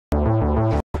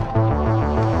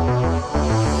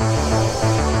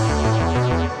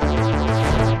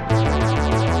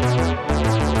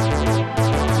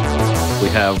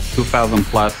have 2,000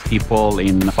 plus people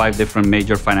in 5 different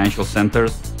major financial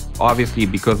centers. Obviously,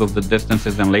 because of the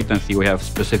distances and latency, we have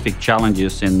specific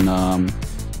challenges in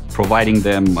providing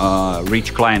them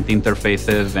rich client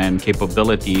interfaces and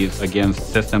capabilities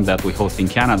against systems that we host in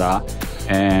Canada.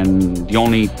 And the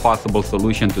only possible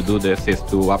solution to do this is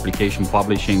through application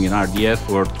publishing in RDS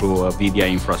or through a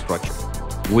VDI infrastructure.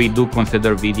 We do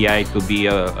consider VDI to be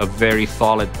a very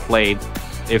solid play.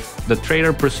 If the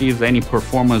trader perceives any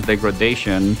performance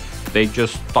degradation, they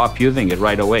just stop using it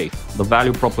right away. The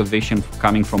value proposition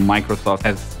coming from Microsoft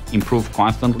has improved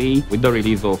constantly. With the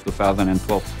release of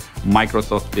 2012,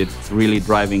 Microsoft is really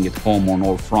driving it home on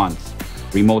all fronts.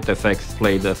 Remote effects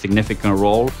played a significant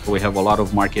role. We have a lot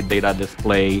of market data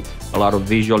display, a lot of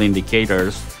visual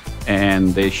indicators,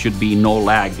 and there should be no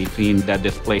lag between that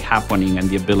display happening and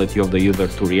the ability of the user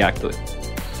to react to it.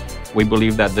 We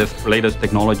believe that this latest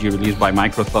technology released by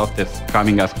Microsoft is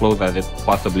coming as close as it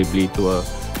possibly be to a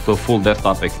full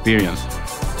desktop experience.